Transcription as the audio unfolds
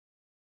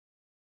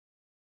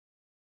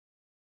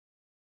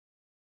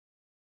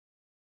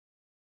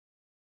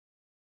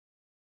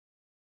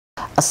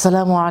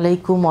আসসালামু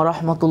আলাইকুম ওয়া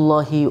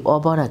রাহমাতুল্লাহি ওয়া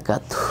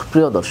বারাকাতুহু।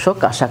 প্রিয় দর্শক,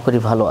 আশা করি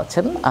ভালো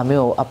আছেন,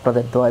 আমিও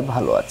আপনাদের দোয়ায়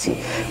ভালো আছি।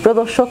 প্রিয়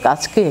দর্শক,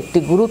 আজকে একটি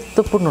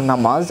গুরুত্বপূর্ণ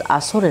নামাজ,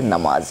 আসরের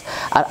নামাজ।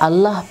 আর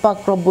আল্লাহ পাক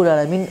রব্বুল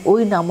আলামিন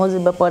ওই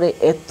নামাজের ব্যাপারে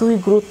এতই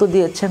গুরুত্ব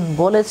দিয়েছেন,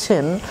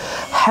 বলেছেন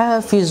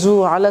হাফিজু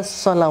আলাস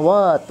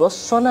সালাওয়াত ওয়াস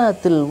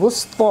সালাতিল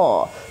ওয়ুসতা,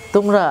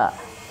 তোমরা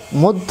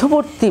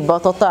মধ্যবর্তী বা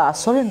তথা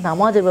আসরের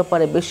নামাজের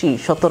ব্যাপারে বেশি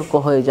সতর্ক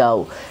হয়ে যাও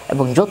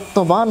এবং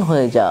যত্নবান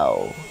হয়ে যাও,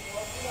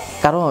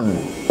 কারণ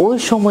ওই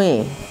সময়ে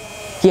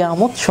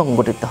কিয়ামত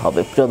সংঘটিত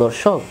হবে। প্রিয়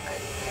দর্শক,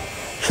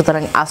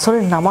 সুতরাং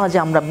আসরের নামাজে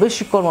আমরা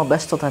বেশি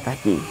কর্মব্যস্ততা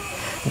থাকি,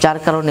 যার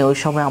কারণে ওই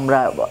সময় আমরা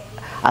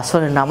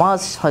আসরের নামাজ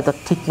হয়তো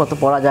ঠিকমতো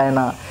পড়া যায়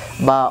না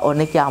বা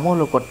অনেকে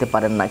আমলও করতে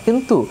পারেন না।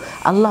 কিন্তু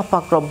আল্লাহ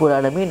পাক রব্বুল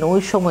আলামিন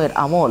ওই সময়ের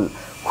আমল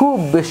খুব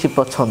বেশি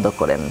পছন্দ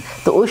করেন।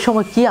 তো ওই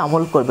সময় কি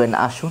আমল করবেন,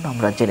 আসুন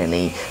আমরা জেনে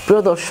নেই।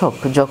 প্রিয় দর্শক,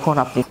 যখন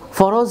আপনি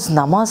ফরজ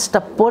নামাজটা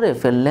পড়ে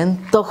ফেললেন,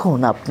 তখন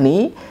আপনি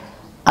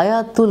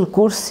আয়াতুল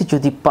কুরসি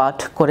যদি পাঠ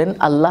করেন,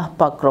 আল্লাহ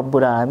পাক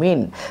রব্বুল আলামিন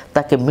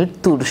তাকে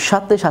মৃত্যুর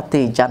সাথে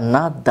সাথেই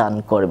জান্নাত দান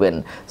করবেন।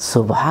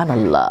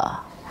 সুবহানাল্লাহ।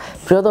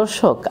 প্রিয়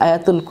দর্শক,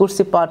 আয়াতুল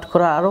কুরসি পাঠ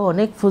করার আরও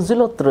অনেক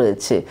ফজিলত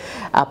রয়েছে।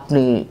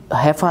 আপনি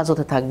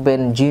হেফাজতে থাকবেন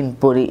জিন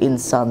পরি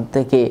ইনসান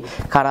থেকে,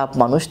 খারাপ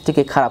মানুষ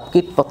থেকে, খারাপ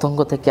কীট পতঙ্গ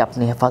থেকে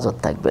আপনি হেফাজত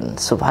থাকবেন।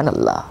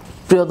 সুবহানাল্লাহ।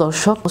 প্রিয়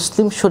দর্শক,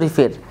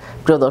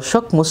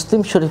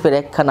 মুসলিম শরীফের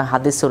একখানা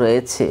হাদিসও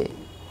রয়েছে।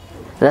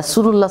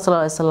 রাসূলুল্লাহ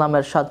সাল্লাল্লাহু আলাইহি ওয়াসাল্লাম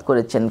ইরশাদ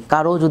করেছেন,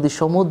 কারো যদি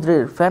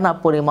সমুদ্রের ফেনা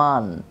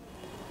পরিমাণ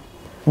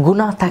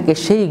গুনাহ থাকে,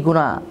 সেই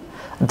গুনাহ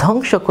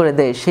ধ্বংস করে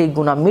দেয়, সেই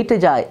গুনাহ মিটে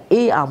যায়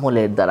এই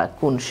আমলের দ্বারা।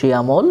 কোন সেই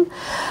আমল?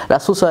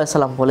 রাসূল সাল্লাল্লাহু আলাইহি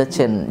ওয়াসাল্লাম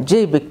বলেছেন, যে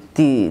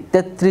ব্যক্তি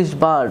 33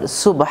 বার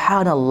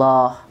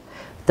সুবহানাল্লাহ,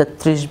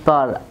 33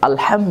 বার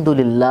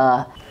আলহামদুলিল্লাহ,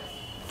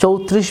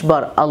 34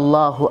 বার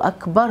আল্লাহু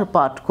আকবার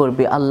পাঠ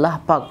করবে, আল্লাহ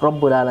পাক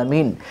রব্বুল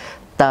আলামিন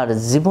তার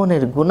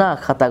জীবনের গুনাহ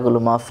খাতাগুলো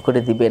মাফ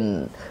করে দিবেন।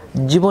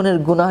 জীবনের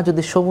গুনাহ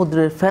যদি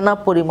সমুদ্রের ফেনা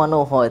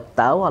পরিমাণও হয়,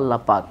 তাও আল্লাহ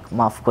পাক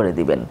মাফ করে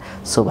দিবেন।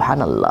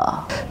 সুবহানাল্লাহ।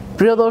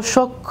 প্রিয়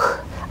দর্শক,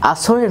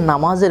 আসরের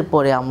নামাজের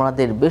পরে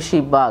আমাদের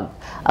বেশিরভাগ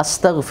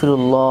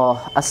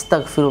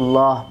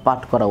আস্তাগফিরুল্লাহ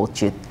পাঠ করা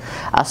উচিত।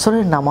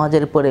 আসরের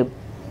নামাজের পরে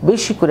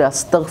বেশি করে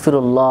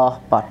আস্তাগফিরুল্লাহ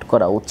পাঠ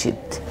করা উচিত।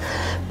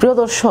 প্রিয়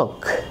দর্শক,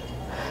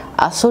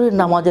 আসরের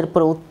নামাজের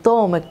পরে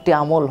উত্তম একটি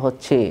আমল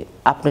হচ্ছে,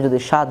 আপনি যদি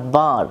 7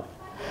 বার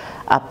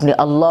আপনি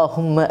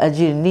আল্লাহুম্মা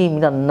আজিরনি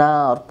মিনান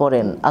নার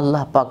পড়েন,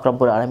 আল্লাহ পাক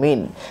রব্বুল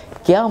আলামিন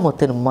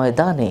কিয়ামতের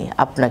ময়দানে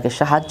আপনাকে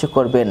সাহায্য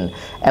করবেন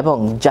এবং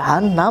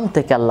জাহান্নাম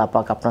থেকে আল্লাহ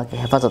পাক আপনাকে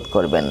হেফাজত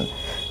করবেন।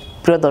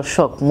 প্রিয়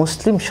দর্শক,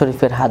 মুসলিম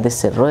শরীফের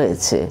হাদিসে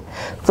রয়েছে।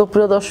 তো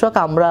প্রিয় দর্শক,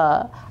 আমরা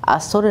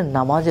আসরের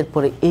নামাজের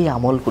পরে এই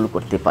আমলগুলো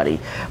করতে পারি।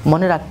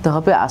 মনে রাখতে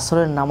হবে,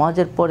 আসরের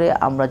নামাজের পরে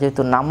আমরা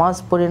যেহেতু নামাজ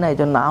পড়ি না, এই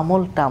জন্য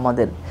আমলটা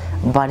আমাদের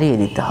বাড়িয়ে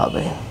দিতে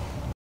হবে।